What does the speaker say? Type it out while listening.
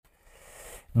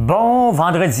Bon,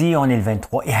 vendredi, on est le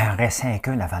 23 et il en reste 5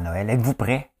 heures avant Noël. Êtes-vous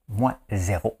prêts? Moi,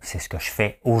 zéro. C'est ce que je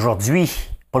fais aujourd'hui.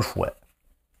 Pas le choix.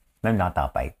 Même dans la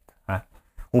tempête. Hein?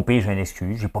 Au pire, j'ai une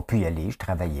excuse. J'ai pas pu y aller. Je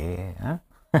travaillais. Hein?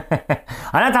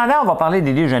 En attendant, on va parler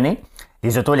des déjeuners.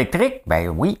 Les autos électriques, ben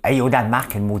oui. Hey, au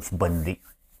Danemark, une maudite bonne idée.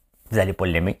 Vous n'allez pas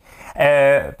l'aimer.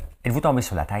 Êtes-vous tombé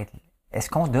sur la tête? Est-ce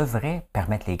qu'on devrait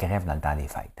permettre les grèves dans le temps des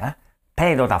fêtes? Hein?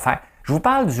 Plein d'autres affaires. Je vous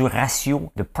parle du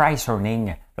ratio de price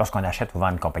earning lorsqu'on achète ou vend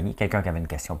une compagnie. Quelqu'un qui avait une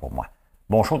question pour moi.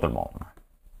 Bon show tout le monde.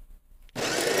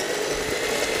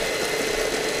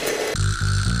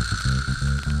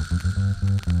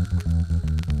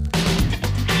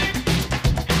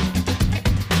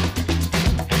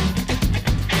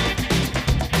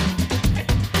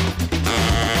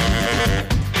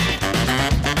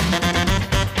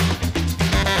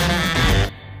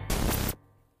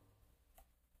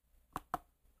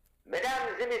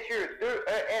 Mesdames et messieurs,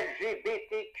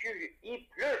 2ELGBTQI+,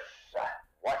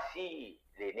 voici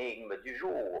l'énigme du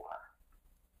jour.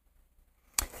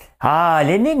 Ah,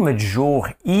 l'énigme du jour.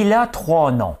 Il a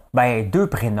 3 noms. Ben, 2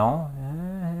 prénoms.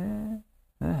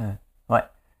 Ouais.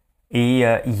 Et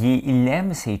il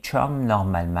aime ses chums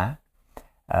normalement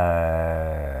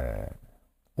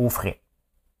au frais.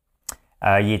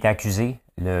 Il est accusé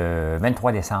le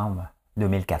 23 décembre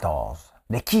 2014.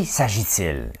 De qui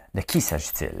s'agit-il? De qui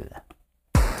s'agit-il?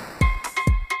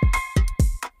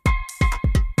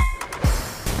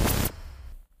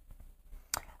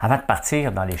 Avant de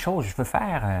partir dans les choses, je veux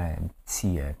faire un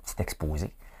petit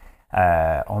exposé.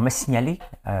 On m'a signalé,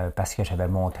 parce que j'avais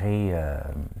montré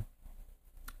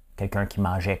quelqu'un qui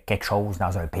mangeait quelque chose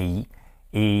dans un pays,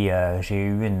 et j'ai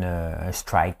eu un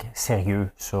strike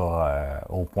sérieux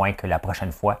au point que la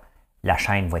prochaine fois, la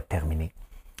chaîne va être terminée.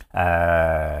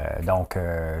 Donc,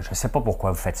 je ne sais pas pourquoi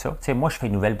vous faites ça. Tu sais, moi, je fais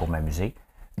une nouvelle pour m'amuser,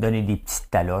 donner des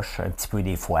petites taloches un petit peu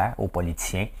des fois aux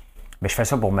politiciens, mais je fais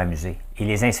ça pour m'amuser. Et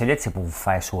les insolites, c'est pour vous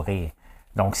faire sourire.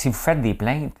 Donc, si vous faites des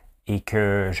plaintes et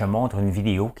que je montre une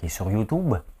vidéo qui est sur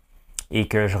YouTube et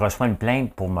que je reçois une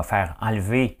plainte pour me faire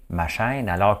enlever ma chaîne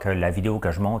alors que la vidéo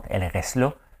que je montre, elle reste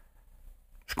là,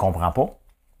 je comprends pas,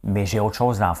 mais j'ai autre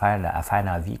chose à faire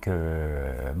dans la vie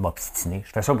que m'obstiner.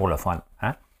 Je fais ça pour le fun.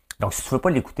 Hein? Donc, si tu ne veux pas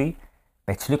l'écouter,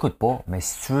 ben, tu ne l'écoutes pas. Mais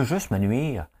si tu veux juste me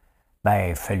nuire,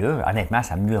 ben, fais-le. Honnêtement,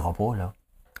 ça ne me nuira pas, là.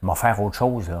 M'en faire autre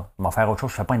chose, là. M'en faire autre chose,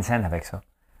 je ne fais pas une scène avec ça.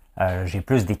 J'ai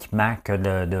plus d'équipement que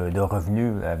de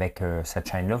revenus avec cette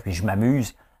chaîne-là. Puis je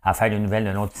m'amuse à faire des nouvelles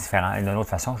d'une autre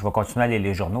façon. Je vais continuer à lire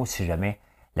les journaux si jamais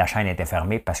la chaîne était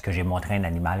fermée parce que j'ai montré un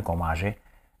animal qu'on mangeait.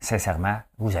 Sincèrement,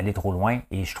 vous allez trop loin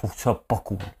et je trouve ça pas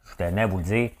cool. Je tenais à vous le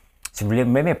dire. Si vous ne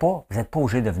m'aimez pas, vous n'êtes pas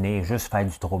obligé de venir juste faire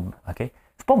du trouble. OK?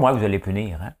 C'est pas moi que vous allez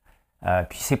punir. Hein?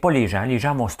 Puis c'est pas les gens. Les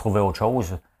gens vont se trouver autre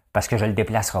chose parce que je ne le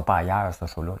déplacerai pas ailleurs, ce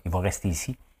show-là. Il va rester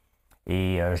ici.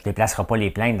 Et je ne déplacerai pas les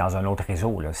plaintes dans un autre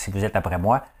réseau. Là. Si vous êtes après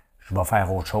moi, je vais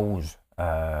faire autre chose.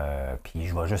 Puis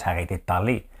je vais juste arrêter de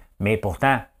parler. Mais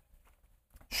pourtant,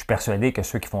 je suis persuadé que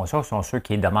ceux qui font ça sont ceux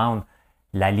qui demandent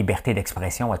la liberté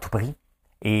d'expression à tout prix.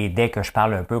 Et dès que je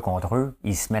parle un peu contre eux,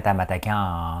 ils se mettent à m'attaquer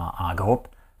en groupe.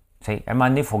 T'sais, à un moment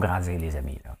donné, il faut grandir, les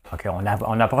amis. Là. Okay,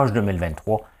 on approche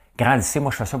 2023. Grandissez, moi,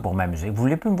 je fais ça pour m'amuser. Vous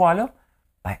voulez plus me voir là?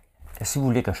 Ben, si vous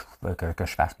voulez que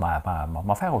je fasse,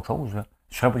 m'en faire autre chose. Là.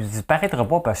 Je ne disparaîtrai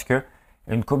pas parce que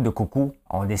une couple de coucous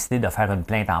ont décidé de faire une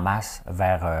plainte en masse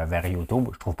vers YouTube.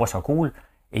 Je trouve pas ça cool.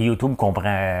 Et YouTube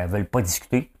veulent pas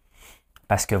discuter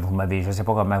parce que vous m'avez, je ne sais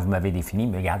pas comment vous m'avez défini,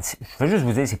 mais regarde, je veux juste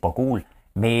vous dire, c'est pas cool.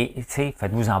 Mais, tu sais,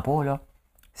 faites-vous-en pas, là.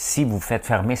 Si vous faites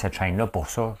fermer cette chaîne-là pour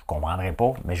ça, je ne comprendrai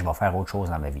pas, mais je vais faire autre chose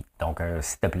dans ma vie. Donc,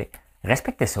 s'il te plaît,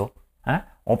 respectez ça. Hein?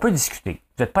 On peut discuter.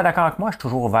 Vous n'êtes pas d'accord avec moi, je suis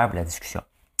toujours ouvert pour la discussion.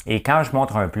 Et quand je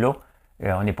montre un plat,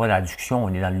 on n'est pas dans la discussion,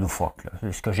 on est dans le loufoque.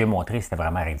 Là. Ce que j'ai montré, c'était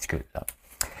vraiment ridicule. Là.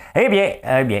 Eh bien,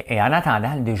 et en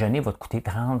attendant, le déjeuner va te coûter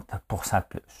 30% de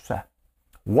plus.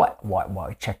 Ouais,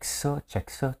 check ça.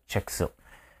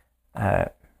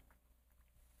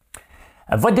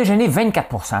 Va déjeuner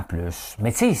 24% plus.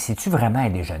 Mais tu sais, c'est-tu vraiment un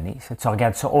déjeuner? Tu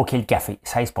regardes ça, OK, le café,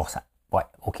 16%. Ouais,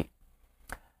 OK.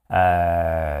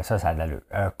 Ça a de l'allure.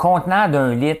 Contenant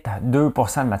d'1 litre,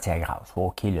 2% de matière grasse.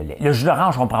 OK, le lait. Le jus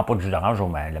d'orange, on ne prend pas de jus d'orange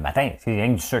le matin. C'est rien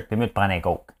que du sucre. C'est mieux de prendre un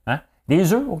coke. Hein?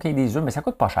 Des œufs, OK, des œufs, mais ça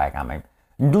coûte pas cher quand même.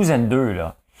 Une douzaine d'œufs,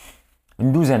 là.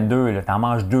 T'en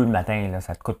manges 2 le matin, là,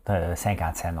 ça te coûte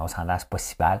 50 cents. On s'en a, c'est pas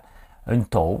si mal. Une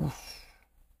toast.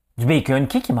 Du bacon.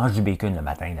 Qui mange du bacon le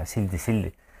matin? Là?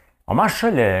 On mange ça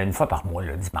une fois par mois,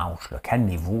 le dimanche. Là.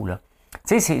 Calmez-vous. Là.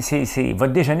 Tu sais, c'est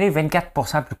votre déjeuner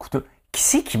 24% plus coûteux. Qui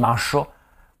c'est qui mange ça?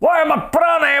 Ouais, on va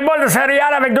prendre un bol de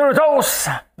céréales avec 2 toasts.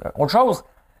 Autre chose?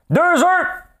 2 œufs.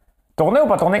 Tourner ou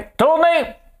pas tourner?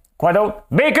 Tourner. Quoi d'autre?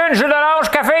 Bacon, jus d'orange,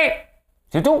 café.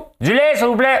 C'est tout. Du lait, s'il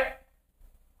vous plaît.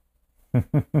 Il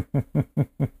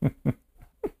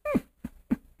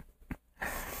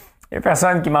n'y a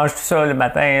personne qui mange tout ça le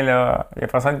matin, là. Il n'y a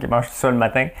personne qui mange tout ça le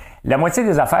matin. La moitié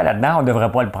des affaires là-dedans, on ne devrait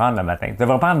pas le prendre le matin. On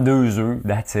devrait prendre 2 œufs,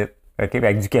 that's it. OK?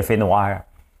 Avec du café noir,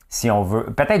 si on veut.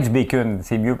 Peut-être du bacon,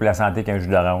 c'est mieux pour la santé qu'un jus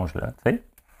d'orange, là. Tu sais?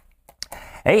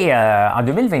 Et en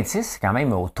 2026, c'est quand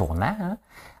même au tournant, hein?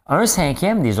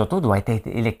 1/5 des autos doivent être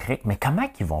électriques. Mais comment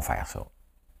ils vont faire ça?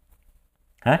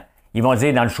 Hein? Ils vont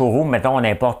dire dans le showroom, mettons, on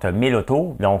importe 1000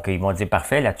 autos, donc ils vont dire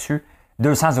parfait, là-dessus,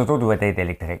 200 autos doivent être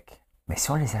électriques. Mais si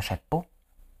on ne les achète pas,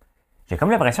 j'ai comme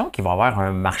l'impression qu'il va y avoir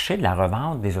un marché de la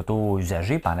revente des autos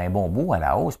usagées pendant un bon bout à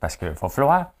la hausse parce qu'il va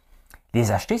falloir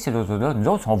les acheter, ces autos-là. Nous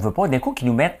autres, on ne veut pas. D'un coup, qu'ils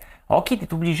nous mettent OK, tu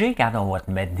es obligé, regarde, on va te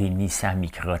mettre des Nissan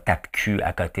Micra tape-cul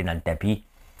à côté dans le tapis.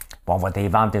 Puis on va te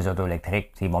vendre tes autos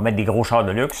électriques. Ils vont mettre des gros chars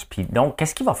de luxe. Puis donc,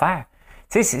 qu'est-ce qu'il va faire?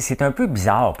 Tu sais, c'est un peu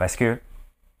bizarre parce que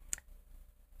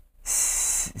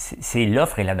c'est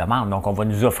l'offre et la demande. Donc, on va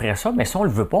nous offrir ça, mais si on ne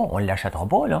le veut pas, on ne l'achètera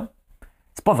pas, là.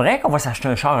 C'est pas vrai qu'on va s'acheter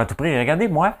un char à tout prix. Regardez,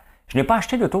 moi, je n'ai pas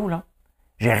acheté d'auto, là.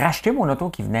 J'ai racheté mon auto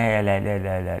qui venait,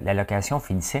 la location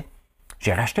finissait.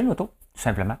 J'ai racheté l'auto, tout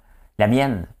simplement. La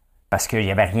mienne, parce qu'il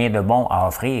n'y avait rien de bon à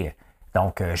offrir.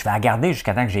 Donc, je vais la garder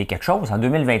jusqu'à temps que j'ai quelque chose. En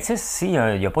 2026, s'il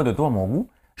n'y a pas d'auto à mon goût,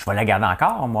 je vais la garder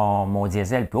encore, mon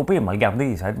diesel. Puis au pire, je vais le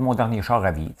garder. Ça va être mon dernier char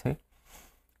à vie, tu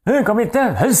sais. Combien de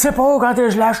temps? Je ne sais pas quand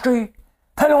je l'ai acheté.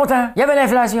 Ça fait longtemps. Il y avait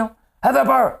l'inflation. J'avais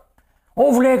peur.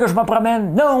 On voulait que je me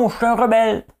promène. Non, je suis un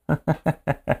rebelle.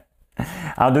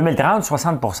 En 2030,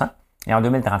 60%. Et en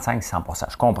 2035,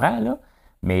 100%. Je comprends, là.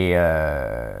 Mais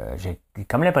j'ai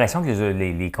comme l'impression que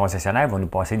les concessionnaires vont nous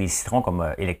passer des citrons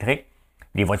comme électriques.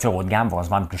 Les voitures haut de gamme vont se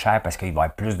vendre plus cher parce qu'il va y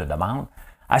avoir plus de demandes.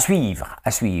 À suivre,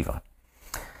 à suivre.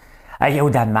 Allez, au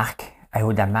Danemark,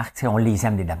 on les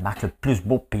aime, les Danemark, le plus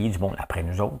beau pays du monde après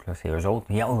nous autres, là, c'est eux autres.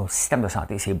 Ils ont un système de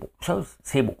santé, c'est beau. Ça,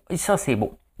 c'est beau. Et ça, c'est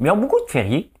beau. Mais ils ont beaucoup de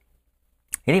fériés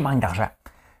et ils manquent d'argent.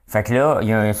 Fait que là, il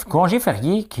y a un congé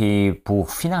férié qui est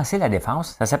pour financer la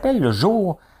défense. Ça s'appelle le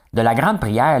jour de la grande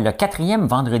prière, le 4e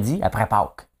vendredi après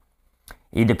Pâques.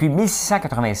 Et depuis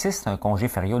 1686, c'est un congé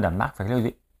férié au Danemark. Fait que là, ils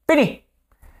disent, fini!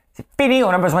 C'est fini, on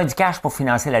a besoin du cash pour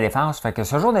financer la défense. Fait que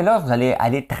ce jour-là, vous allez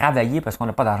aller travailler parce qu'on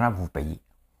n'a pas d'argent pour vous payer.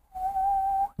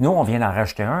 Nous, on vient d'en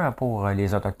rajouter un pour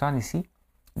les Autochtones ici.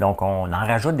 Donc, on en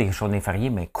rajoute des journées fériées,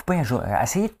 mais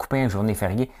essayez de couper une journée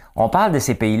fériée. On parle de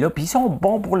ces pays-là, puis ils sont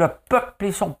bons pour le peuple,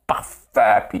 ils sont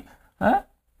parfaits, puis... Hein?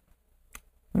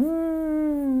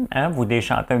 Vous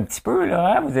déchantez un petit peu,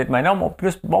 là, hein? Vous êtes maintenant mon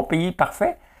plus bon pays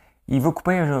parfait. Il veut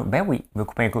couper un jour... Ben oui, il veut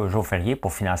couper un jour férié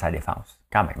pour financer la défense.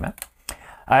 Quand même, hein?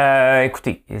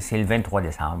 Écoutez, c'est le 23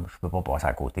 décembre, je ne peux pas passer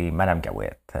à côté. Madame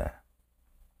Cahouette...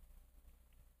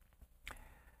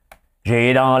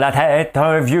 J'ai dans la tête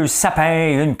un vieux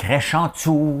sapin, une crèche en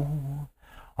dessous,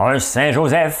 un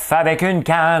Saint-Joseph avec une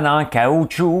canne en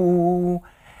caoutchouc.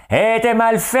 Était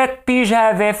mal faite pis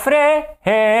j'avais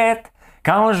frette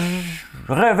quand je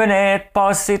revenais de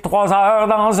passer 3 heures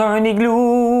dans un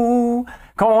igloo.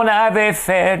 Qu'on avait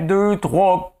fait 2 ou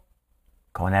 3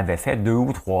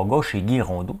 gars chez Guy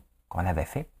Rondeau. Qu'on avait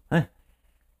fait. Hein?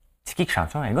 C'est qui chante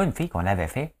ça? Un gars, une fille qu'on avait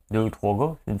fait? 2 ou 3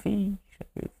 gars? C'est une fille?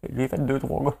 J'ai fait 2 ou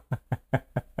 3 gars.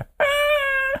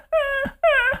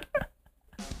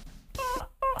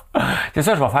 C'est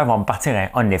ça que je vais faire. Je vais me partir un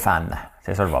OnlyFans.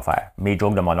 C'est ça que je vais faire. Mes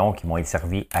jokes de mon oncle qui vont être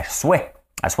servis à souhait.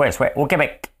 À souhait, à souhait. Au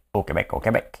Québec. Au Québec, au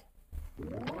Québec.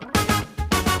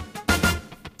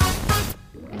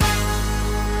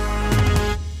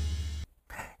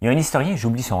 Il y a un historien,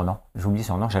 j'oublie son nom,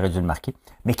 j'aurais dû le marquer,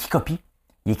 mais qui copie.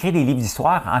 Il écrit des livres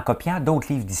d'histoire en copiant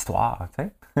d'autres livres d'histoire, tu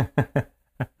sais.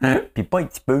 Puis pas un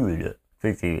petit peu, là.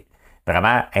 C'est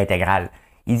vraiment intégral.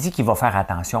 Il dit qu'il va faire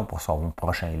attention pour son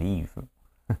prochain livre.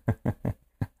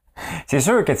 C'est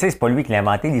sûr que, tu sais, c'est pas lui qui l'a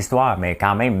inventé l'histoire, mais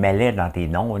quand même, mets-les dans tes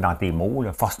noms, dans tes mots,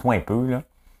 là. Force-toi un peu, là.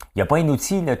 Il n'y a pas un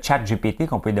outil, le ChatGPT,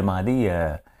 qu'on peut demander,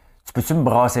 tu peux-tu me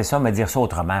brasser ça, me dire ça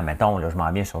autrement? Mettons, là, je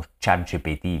m'en viens sur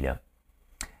ChatGPT, là.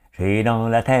 J'ai dans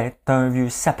la tête un vieux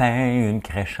sapin, une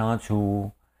crèche en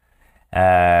dessous.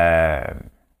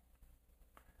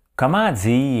 Comment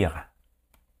dire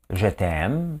je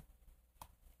t'aime,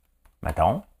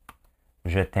 mettons,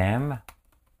 je t'aime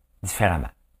différemment.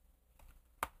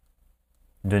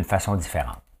 D'une façon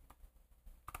différente.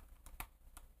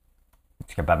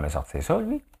 Es-tu capable de me sortir ça,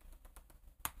 lui?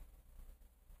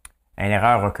 Une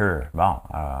erreur occur. Bon,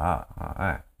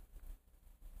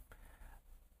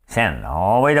 Scène,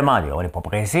 on va lui demander. On n'est pas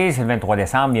pressé, c'est le 23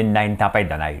 décembre, il y a une tempête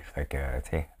de neige. Fait que,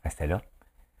 tu sais, restez là.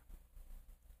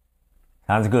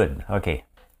 Sounds good. OK.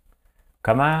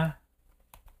 Comment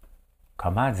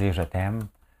dire je t'aime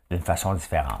d'une façon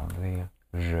différente? Dire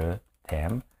je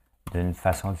t'aime d'une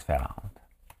façon différente.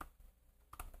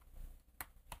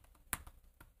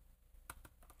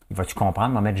 Vas-tu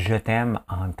comprendre? On va mettre je t'aime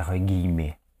entre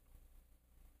guillemets.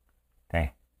 Tiens,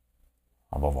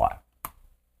 on va voir.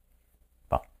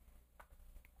 Bon.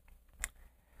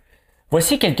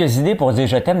 Voici quelques idées pour dire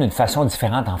je t'aime d'une façon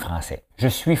différente en français. Je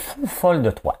suis fou folle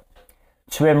de toi.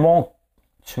 Tu es mon,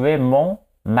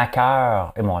 ma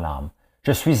cœur et mon âme.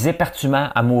 Je suis éperdument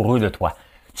amoureux de toi.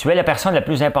 Tu es la personne la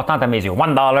plus importante à mes yeux.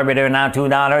 $1 better than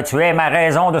 $2. Tu es ma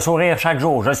raison de sourire chaque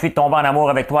jour. Je suis tombé en amour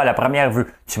avec toi à la première vue.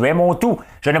 Tu es mon tout.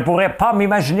 Je ne pourrais pas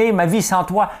m'imaginer ma vie sans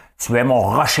toi. Tu es mon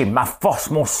rocher, ma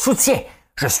force, mon soutien.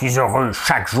 Je suis heureux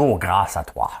chaque jour grâce à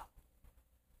toi.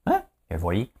 Hein? Et vous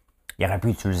voyez, il aurait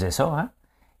pu utiliser ça. Hein?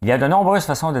 Il y a de nombreuses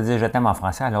façons de dire je t'aime en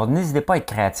français. Alors n'hésitez pas à être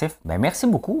créatif. Ben, merci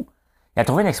beaucoup. Il a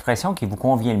trouvé une expression qui vous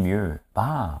convient le mieux.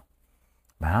 Bon.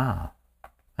 Hein,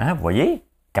 vous voyez?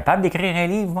 Capable d'écrire un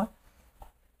livre, moi?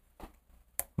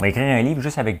 On va écrire un livre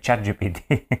juste avec ChatGPT.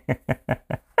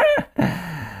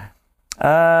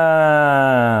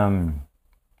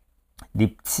 Des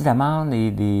petites amandes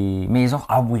et des maisons.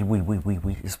 Ah oui.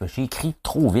 J'ai écrit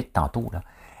trop vite tantôt, là.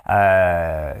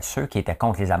 Ceux qui étaient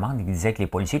contre les amendes, ils disaient que les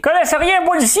policiers ne connaissent rien,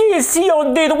 policiers, ici, ils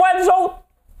ont des droits, nous autres.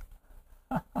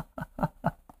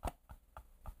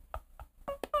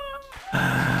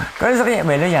 Rien.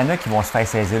 Mais là, il y en a qui vont se faire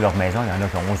saisir leur maison. Il y en a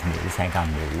qui ont 11 000, 50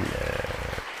 000.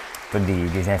 Toutes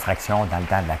des infractions dans le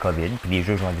temps de la COVID. Puis les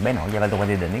juges ont dit, ben non, il y avait le droit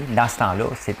de les donner. Dans ce temps-là,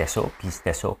 c'était ça. Puis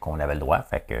c'était ça qu'on avait le droit.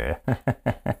 Fait que...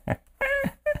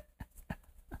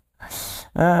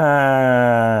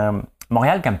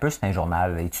 Montréal Campus, c'est un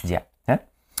journal étudiant. Hein?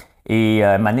 Et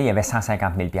à un moment donné, il y avait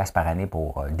 150 000 $ par année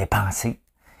pour dépenser.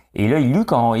 Et là, ils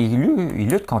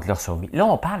luttent contre leur survie. Là,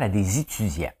 on parle à des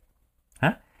étudiants.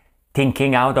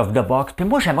 Thinking out of the box. Puis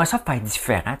moi, j'aimerais ça faire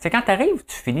différent. Tu sais, quand tu arrives,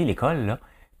 tu finis l'école, là,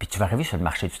 puis tu vas arriver sur le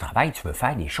marché du travail, tu veux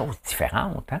faire des choses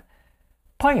différentes. Hein?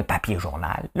 Pas un papier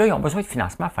journal. Là, ils ont besoin de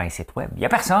financement pour faire un site web. Il n'y a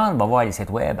personne qui va voir les sites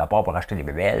web à part pour acheter des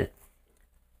bébelles.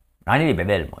 J'en ai des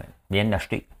bébelles, moi. Je viens de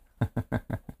l'acheter.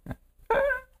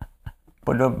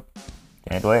 Pas de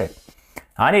tiens, toi.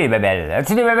 J'en ai des bébelles.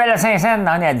 As-tu des bébelles à 5 cents?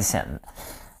 J'en ai à 10 cents.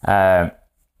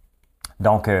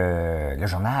 Donc, le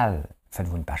journal,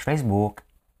 faites-vous une page Facebook,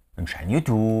 une chaîne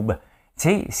YouTube. Tu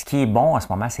sais, ce qui est bon en ce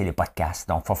moment, c'est les podcasts.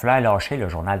 Donc, il va falloir lâcher le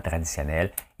journal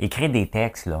traditionnel, écrire des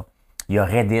textes, là. Il y a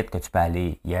Reddit que tu peux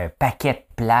aller. Il y a un paquet de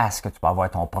places que tu peux avoir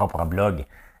ton propre blog.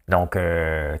 Donc, tu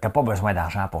n'as pas besoin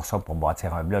d'argent pour ça, pour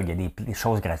bâtir un blog. Il y a des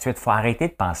choses gratuites. Il faut arrêter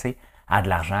de penser à de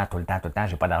l'argent tout le temps.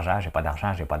 J'ai pas d'argent.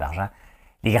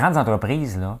 Les grandes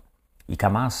entreprises, là, ils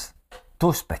commencent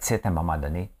tous petites à un moment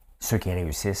donné, ceux qui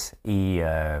réussissent. Et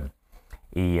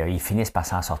ils finissent par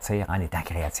s'en sortir en étant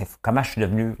créatifs. Comment je suis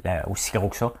devenu aussi gros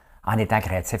que ça? En étant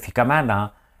créatif. Et comment dans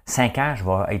 5 ans, je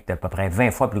vais être à peu près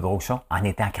 20 fois plus gros que ça en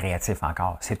étant créatif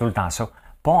encore. C'est tout le temps ça.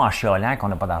 Pas en chialant qu'on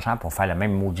n'a pas d'argent pour faire le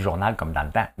même maudit journal comme dans le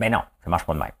temps. Mais non, ça marche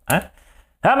pas de même. Hein?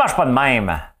 Ça marche pas de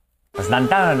même. Parce que dans le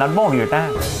temps, dans le bon vieux temps,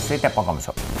 c'était pas comme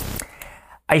ça.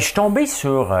 Hey, je suis tombé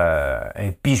sur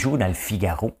un bijou dans le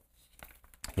Figaro.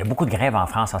 Il y a beaucoup de grèves en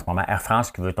France en ce moment. Air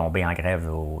France qui veut tomber en grève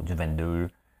du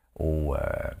 22 au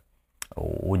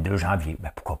 2 janvier. Ben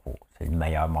pourquoi pas? C'est le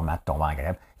meilleur moment de tomber en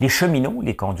grève. Les cheminots,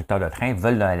 les conducteurs de train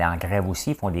veulent aller en grève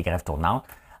aussi, ils font des grèves tournantes.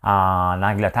 En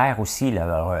Angleterre aussi,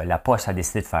 la Poste a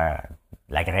décidé de faire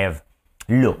la grève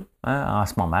là, hein, en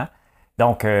ce moment.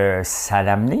 Donc, ça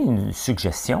a amené une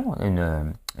suggestion,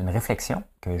 une réflexion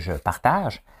que je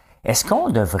partage. Est-ce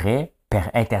qu'on devrait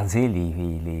interdire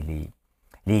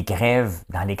les grèves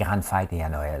dans les grandes fêtes et à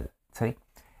Noël? Tu sais?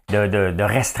 De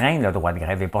restreindre le droit de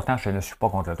grève. Et pourtant, je ne suis pas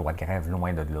contre le droit de grève,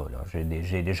 loin de là.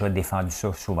 J'ai déjà défendu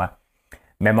ça souvent.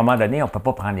 Mais à un moment donné, on ne peut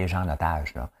pas prendre les gens en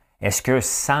otage. Là. Est-ce que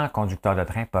 100 conducteurs de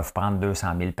train peuvent prendre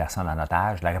 200 000 personnes en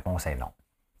otage? La réponse est non.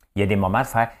 Il y a des moments de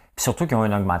faire... Surtout qu'ils ont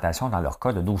une augmentation, dans leur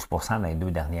cas, de 12 % dans les 2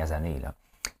 dernières années. Là.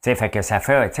 Fait que ça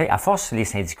fait... À force, les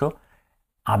syndicats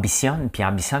ambitionnent, puis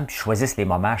choisissent les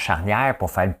moments charnières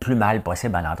pour faire le plus mal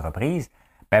possible à l'entreprise.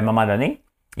 Bien, à un moment donné,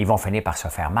 ils vont finir par se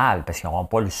faire mal parce qu'ils n'auront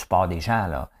pas le support des gens.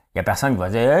 Là. Il n'y a personne qui va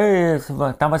dire « Hey,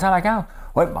 t'en vas-tu en vacances? »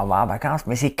 Oui, on va en vacances,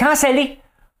 mais c'est cancellé.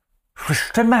 Je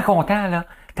suis tellement content, là.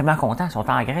 Tellement content, ils sont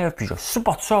en grève, puis je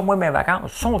supporte ça, moi, mes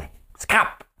vacances sont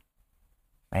scrap.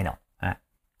 Mais non. Hein?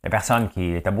 Il n'y a personne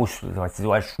qui était beau, je suis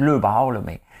le bord, là,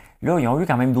 mais là, ils ont eu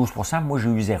quand même 12 %, moi, j'ai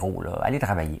eu 0, là. Allez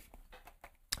travailler.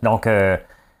 Donc, qu'est-ce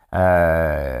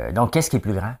qui est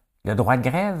plus grand? Le droit de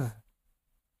grève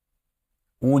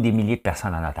ou des milliers de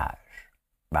personnes en otage?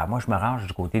 Ben, moi, je me range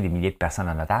du côté des milliers de personnes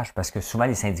en otage parce que souvent,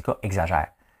 les syndicats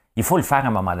exagèrent. Il faut le faire à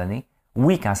un moment donné.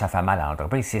 Oui, quand ça fait mal à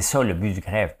l'entreprise, c'est ça le but de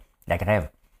la grève.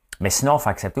 Mais sinon, il faut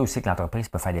accepter aussi que l'entreprise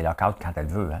peut faire des lockouts quand elle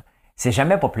veut. Hein. C'est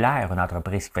jamais populaire, une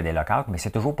entreprise qui fait des lockouts, mais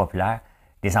c'est toujours populaire,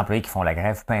 des employés qui font la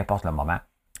grève, peu importe le moment.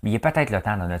 Mais il y a peut-être le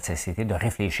temps dans notre société de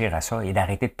réfléchir à ça et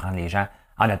d'arrêter de prendre les gens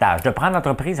en otage. De prendre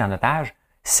l'entreprise en otage,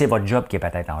 c'est votre job qui est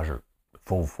peut-être en jeu.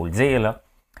 Faut le dire, là.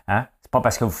 Hein? C'est pas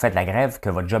parce que vous faites la grève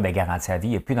que votre job est garanti à vie.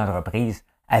 Il n'y a plus d'entreprise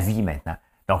à vie maintenant.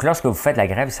 Donc, lorsque vous faites la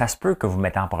grève, ça se peut que vous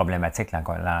mettez en problématique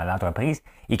l'entreprise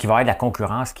et qu'il va y avoir de la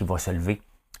concurrence qui va se lever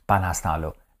pendant ce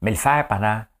temps-là. Mais le faire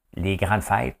pendant les grandes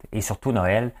fêtes et surtout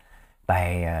Noël,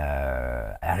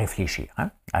 à réfléchir.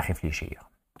 Hein? À réfléchir.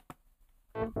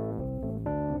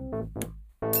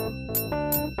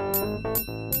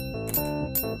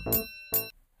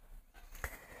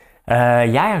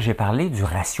 Hier, j'ai parlé du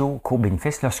ratio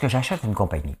coût-bénéfice lorsque j'achète une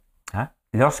compagnie. Hein?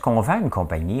 Lorsqu'on vend une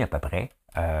compagnie à peu près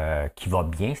qui va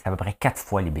bien, c'est à peu près 4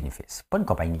 fois les bénéfices. Pas une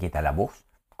compagnie qui est à la bourse,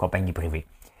 une compagnie privée.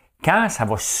 Quand ça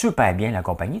va super bien, la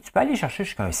compagnie, tu peux aller chercher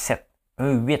jusqu'à un 7,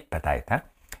 un 8 peut-être. Hein?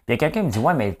 Puis il y a quelqu'un qui me dit «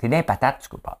 Ouais, mais t'es dans les patates,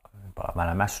 tu ne pas. »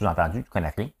 Probablement sous-entendu, tu ne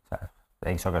connais rien.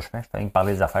 C'est ça que je fais. Je fais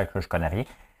parler des affaires que je ne connais rien.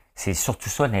 C'est surtout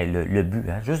ça le but.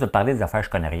 Hein? Juste de parler des affaires que je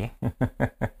ne connais rien.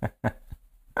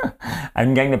 À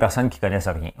une gang de personnes qui ne connaissent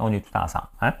rien. On est tous ensemble.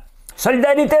 Hein?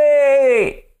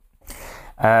 Solidarité!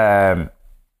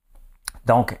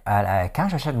 Donc, quand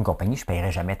j'achète une compagnie, je ne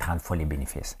paierai jamais 30 fois les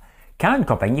bénéfices. Quand une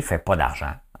compagnie ne fait pas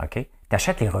d'argent, OK, tu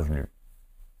achètes les revenus.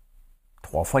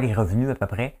 3 fois les revenus à peu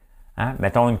près. Hein?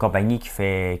 Mettons une compagnie qui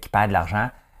perd de l'argent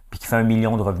puis qui fait 1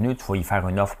 million de revenus, tu vas y faire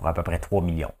une offre pour à peu près 3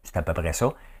 millions. C'est à peu près ça.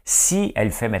 Si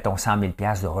elle fait, mettons, 100 000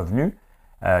 $ de revenus,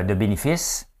 de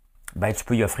bénéfices, ben, tu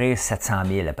peux y offrir 700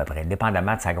 000 à peu près,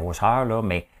 dépendamment de sa grosseur, là,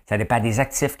 mais ça dépend des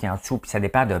actifs qui sont en dessous, puis ça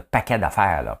dépend d'un paquet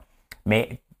d'affaires. Là.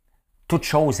 Mais toute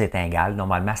chose est égale.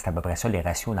 Normalement, c'est à peu près ça les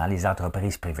ratios dans les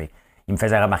entreprises privées. Il me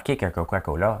faisait remarquer que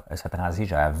Coca-Cola, ça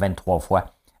transige à 23 fois,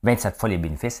 27 fois les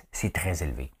bénéfices. C'est très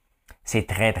élevé. C'est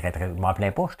très, très, très... Je ne m'en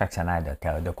plains pas, je suis actionnaire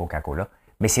de Coca-Cola,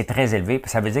 mais c'est très élevé.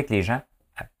 Ça veut dire que les gens,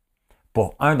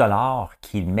 pour $1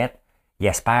 qu'ils mettent, ils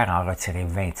espèrent en retirer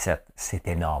 27. C'est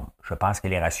énorme. Je pense que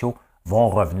les ratios vont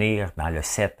revenir dans le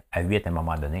 7 à 8 à un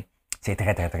moment donné. C'est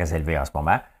très, très, très élevé en ce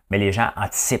moment, mais les gens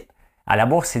anticipent. À la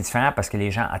bourse, c'est différent parce que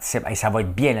les gens anticipent. Hey, ça va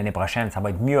être bien l'année prochaine, ça va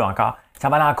être mieux encore. Ça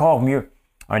va aller encore mieux.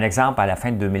 Un exemple, à la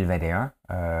fin de 2021,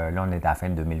 là on est à la fin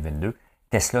de 2022,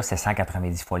 Tesla, c'est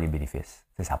 190 fois les bénéfices.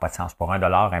 Ça n'a pas de sens. Pour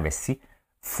 $1 investi, il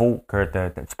faut que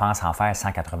tu penses en faire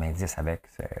 190 avec.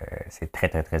 C'est très,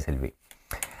 très, très élevé.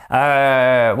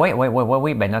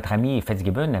 Oui. Ben, notre ami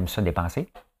Fitzgibbon aime ça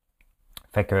dépenser.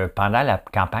 Fait que pendant la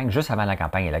campagne, juste avant la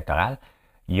campagne électorale,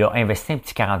 il a investi un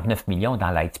petit 49 millions dans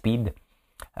Lightspeed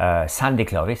sans le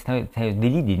déclarer. C'est un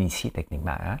délit d'initié,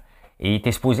 techniquement. Hein? Et il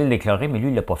était supposé le déclarer, mais lui,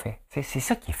 il ne l'a pas fait. C'est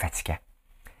ça qui est fatigant.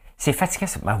 C'est fatigant.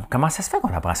 Comment ça se fait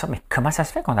qu'on apprend ça? Mais comment ça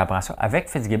se fait qu'on apprend ça? Avec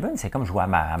Fitzgibbon, c'est comme jouer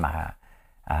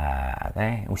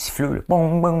au siffleux.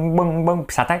 Boum, boum, boum, boum.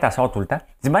 Puis sa tête, elle sort tout le temps.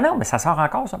 Il dit, ben non, mais ça sort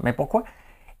encore, ça. Mais pourquoi?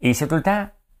 Et c'est tout le temps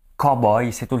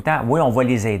cowboy. C'est tout le temps, oui, on va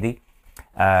les aider.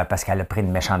 Parce qu'elle a pris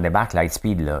une méchante débarque,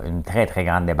 Lightspeed, là, une très, très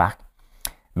grande débarque.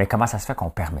 Mais comment ça se fait qu'on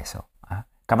permet ça? Hein?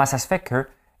 Comment ça se fait que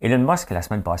Elon Musk, la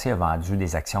semaine passée, a vendu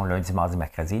des actions lundi, mardi,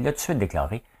 mercredi. Il a tout de suite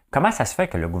déclaré. Comment ça se fait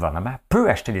que le gouvernement peut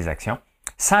acheter des actions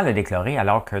sans le déclarer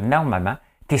alors que normalement,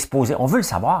 tu es supposé... On veut le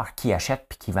savoir qui achète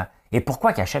puis qui vend. Et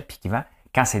pourquoi qui achète puis qui vend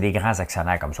quand c'est des grands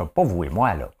actionnaires comme ça? Pas vous et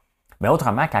moi, là. Mais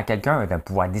autrement, quand quelqu'un a un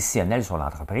pouvoir décisionnel sur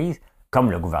l'entreprise,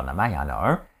 comme le gouvernement, il y en a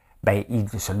un, ben, il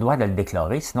se doit de le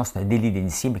déclarer, sinon c'est un délit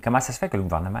d'initié. Mais comment ça se fait que le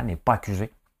gouvernement n'est pas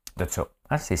accusé de ça?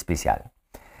 Hein? C'est spécial.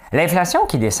 L'inflation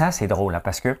qui descend, c'est drôle, hein,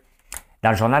 parce que dans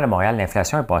le Journal de Montréal,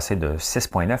 l'inflation est passée de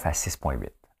 6,9 à 6,8.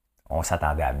 On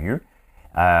s'attendait à mieux.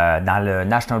 Dans le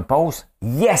National Post,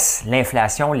 yes,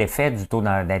 l'inflation, l'effet du taux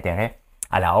d'intérêt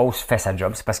à la hausse fait sa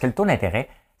job. C'est parce que le taux d'intérêt,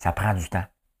 ça prend du temps.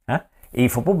 Hein? Et il ne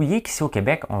faut pas oublier qu'ici au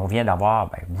Québec, on vient d'avoir,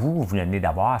 ben, vous venez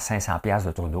d'avoir 500$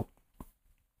 de Trudeau,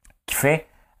 qui fait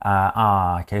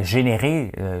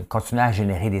continuer à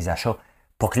générer des achats.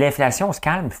 Pour que l'inflation se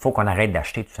calme, il faut qu'on arrête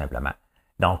d'acheter tout simplement.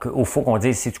 Donc, il faut qu'on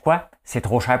dise, sais-tu quoi? C'est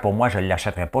trop cher pour moi, je ne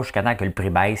l'achèterai pas jusqu'à temps que le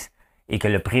prix baisse et que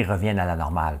le prix revienne à la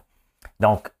normale.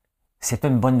 Donc, c'est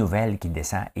une bonne nouvelle qui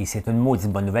descend et c'est une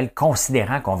maudite bonne nouvelle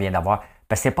considérant qu'on vient d'avoir,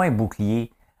 parce que ce n'est pas un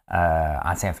bouclier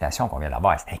anti-inflation qu'on vient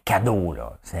d'avoir, c'est un cadeau,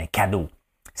 là. C'est un cadeau.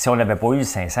 Si on n'avait pas eu le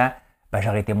 500, ben,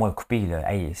 j'aurais été moins coupé, là.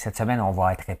 Hey, cette semaine, on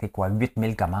va traiter quoi?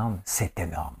 8000 commandes? C'est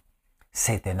énorme.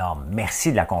 C'est énorme.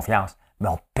 Merci de la confiance. Mais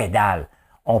on pédale.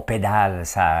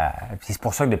 C'est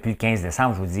pour ça que depuis le 15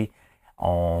 décembre, je vous dis,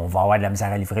 on va avoir de la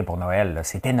misère à livrer pour Noël. Là.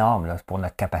 C'est énorme là, pour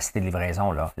notre capacité de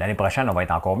livraison. Là. L'année prochaine, on va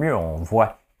être encore mieux. On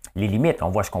voit les limites, on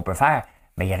voit ce qu'on peut faire,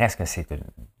 mais il reste que c'est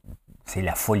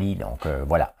la folie. Donc,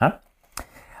 voilà. Hein?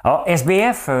 Ah,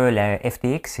 SBF, la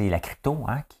FTX et la crypto,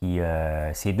 hein,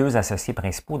 c'est deux associés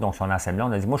principaux, donc son ensemble,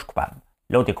 on a dit, moi, je suis coupable.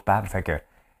 L'autre est coupable, fait que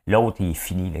l'autre, il est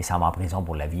fini, là, il s'en va en prison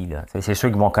pour la vie. Là. C'est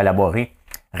ceux qui vont collaborer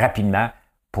rapidement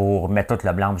pour mettre toute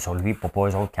le blâme sur lui, pour pas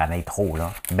eux autres qu'il y en ait trop. Là.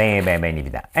 Bien, bien, bien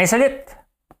évident. Insolite!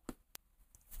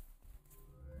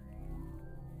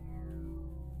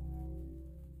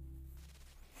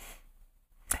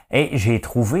 Et j'ai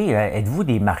trouvé, êtes-vous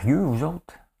des marieux, vous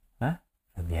autres? Hein?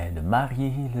 Je viens de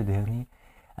marier le dernier.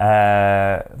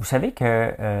 Vous savez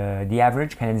que The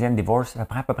Average Canadian Divorce, ça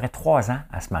prend à peu près 3 ans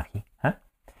à se marier. Hein?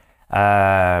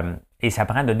 Et ça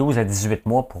prend de 12 à 18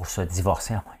 mois pour se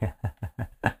divorcer.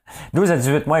 12 à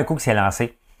 18 mois, un coup que c'est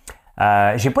lancé.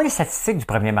 J'ai pas les statistiques du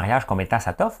premier mariage, combien de temps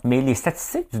ça t'offre, mais les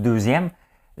statistiques du deuxième,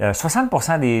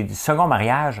 60% du second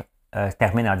mariage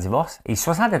terminent en divorce et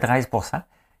 73%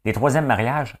 des troisièmes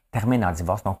mariages terminent en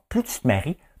divorce. Donc, plus tu te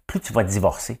maries, plus tu vas te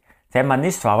divorcer. À un moment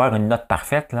donné, si tu vas avoir une note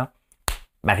parfaite, là,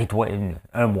 marie-toi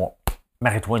un mois,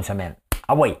 marie-toi une semaine.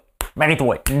 Ah oui,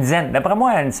 marie-toi une dizaine. D'après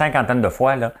moi, une cinquantaine de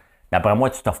fois, là, d'après moi,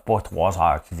 tu t'offres pas 3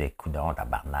 heures. Tu dis, coudonc, ta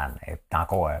banane, elle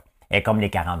est comme les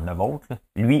 49 autres. Là.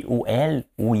 Lui ou elle,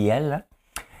 ou elle. Hein.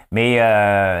 Mais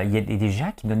il y a des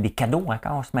gens qui donnent des cadeaux hein,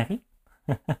 quand on se marie.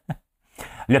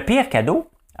 Le pire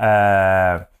cadeau,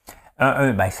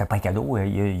 ben, c'est pas un cadeau.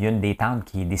 Il y a une des tantes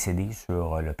qui est décédée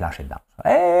sur le plancher de danse.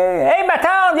 Hey, ma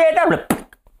tante, viens là.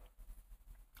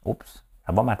 Oups,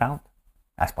 ça va ma tante?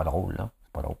 Ah, c'est pas drôle, là.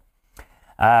 C'est pas drôle.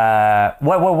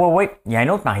 Ouais. Il y a un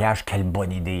autre mariage, quelle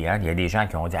bonne idée. Hein? Il y a des gens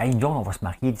qui ont dit, hey, nous, on va se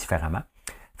marier différemment.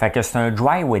 Fait que c'est un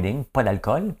dry wedding, pas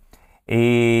d'alcool.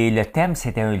 Et le thème,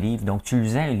 c'était un livre. Donc, tu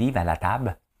lisais un livre à la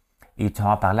table et tu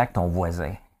en parlais avec ton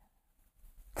voisin.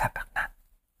 Tabarnak.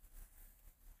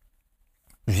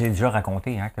 J'ai déjà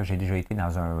raconté hein, que j'ai déjà été dans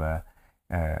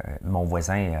mon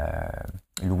voisin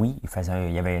Louis,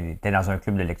 il était dans un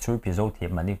club de lecture, puis les autres,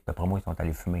 d'après moi, ils sont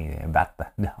allés fumer un bat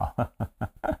dehors.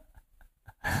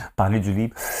 Parler du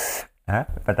livre, hein,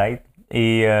 peut-être.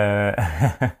 Et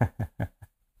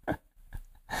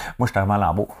moi, je suis arrivé en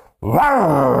lambeau.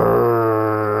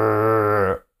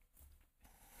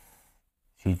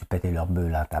 J'ai dû péter leur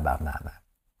bulle en tabarnak.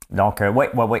 Donc,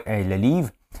 ouais, le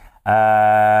livre.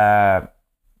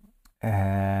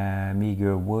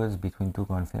 Meager Woods, Between Two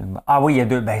Confilms. Ah oui, il y a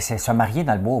deux. Ben, c'est se marier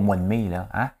dans le bois au mois de mai, là.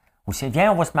 Hein? Ou c'est,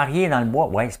 viens, on va se marier dans le bois.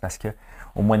 Oui, c'est parce que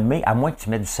au mois de mai, à moins que tu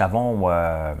mettes du savon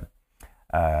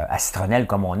à citronnelle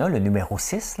comme on a, le numéro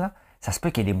 6, là, ça se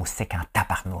peut qu'il y ait des moustiques en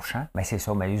tabarnouche. Hein? Ben, c'est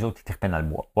ça, mais les autres, ils tripaient dans le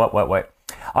bois. Ouais.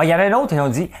 Ah, il y avait un autre, ils ont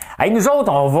dit, hey, nous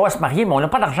autres, on va se marier, mais on n'a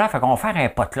pas d'argent, fait qu'on va faire un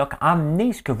potluck.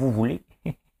 Emmenez ce que vous voulez.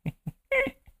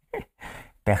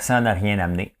 Personne n'a rien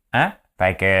amené. Hein?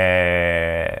 Fait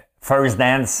que First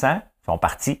Dance, hein? Ils sont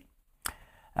partis.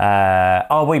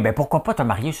 Ah oui, ben pourquoi pas te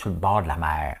marier sur le bord de la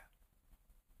mer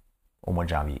au mois de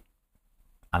janvier,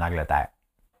 en Angleterre.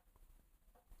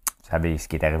 Vous savez ce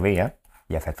qui est arrivé, hein?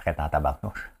 Il a fait fret en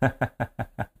tabarnouche.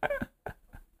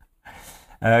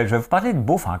 Je vais vous parler de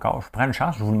bouffe encore. Je prends une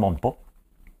chance, je ne vous le montre pas.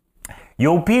 Il y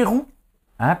a au Pérou,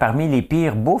 hein, parmi les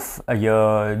pires bouffes, il y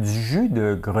a du jus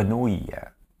de grenouille.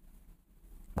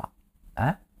 Bon,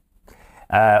 hein?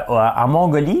 En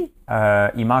Mongolie,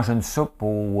 ils mangent une soupe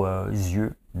aux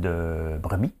yeux de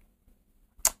brebis.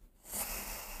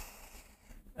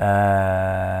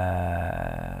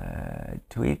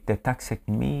 Tweet the toxic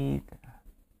meat.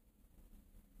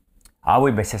 Ah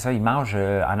oui, ben c'est ça, ils mangent,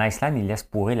 en Islande, ils laissent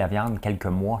pourrir la viande quelques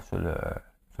mois sur le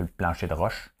plancher de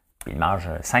roche. Puis ils mangent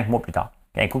 5 mois plus tard.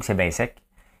 Puis un coup que c'est bien sec,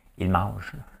 ils le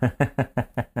mangent.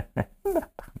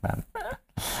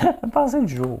 Pensez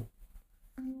du jour.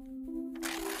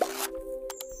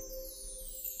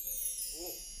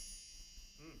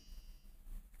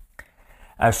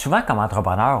 Souvent, comme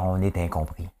entrepreneur, on est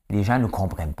incompris. Les gens ne nous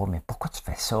comprennent pas. Mais pourquoi tu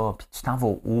fais ça? Puis tu t'en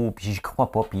vas où? Puis j'y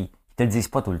crois pas. Puis ils te le disent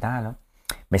pas tout le temps. Là.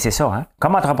 Mais c'est ça, hein?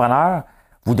 Comme entrepreneur,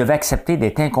 vous devez accepter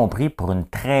d'être incompris pour une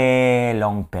très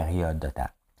longue période de temps.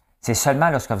 C'est seulement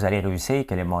lorsque vous allez réussir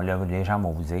que les gens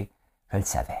vont vous dire « Je le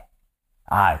savais. »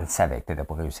 Ah, je le savais que tu n'étais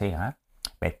pas réussir, hein?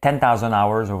 Mais 10,000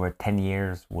 hours over 10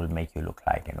 years will make you look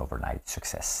like an overnight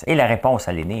success. Et la réponse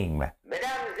à l'énigme. Mesdames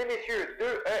et messieurs,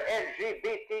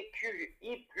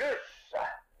 2LGBTQI+,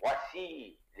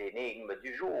 voici l'énigme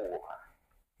du jour.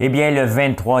 Eh bien, le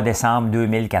 23 décembre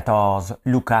 2014,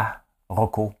 Luca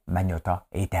Rocco Magnotta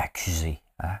était accusé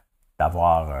hein,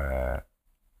 d'avoir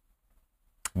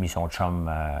mis son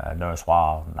chum d'un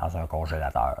soir dans un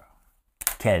congélateur.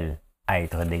 Quel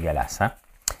être dégueulasse, hein?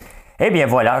 Eh bien,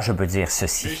 voilà, je peux dire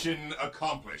ceci.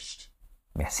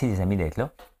 Merci, les amis, d'être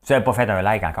là. Si vous n'avez pas fait un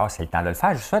like encore, c'est le temps de le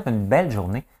faire. Je vous souhaite une belle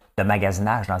journée de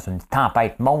magasinage dans une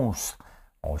tempête monstre.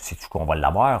 On sait-tu qu'on va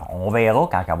l'avoir? On verra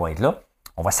quand elle va être là.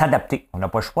 On va s'adapter. On n'a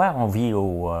pas le choix. On vit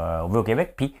au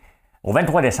Québec. Puis, au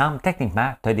 23 décembre,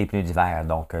 techniquement, tu as des pneus d'hiver.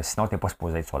 Donc, sinon, tu n'es pas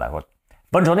supposé être sur la route.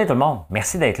 Bonne journée tout le monde.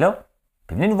 Merci d'être là.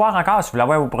 Puis venez nous voir encore si vous voulez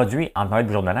avoir vos produits entre Noël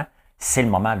et jour de l'an. C'est le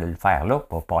moment de le faire là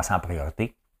pour passer en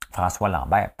priorité.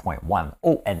 FrançoisLambert.one.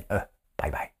 O-N-E.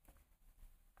 Bye bye.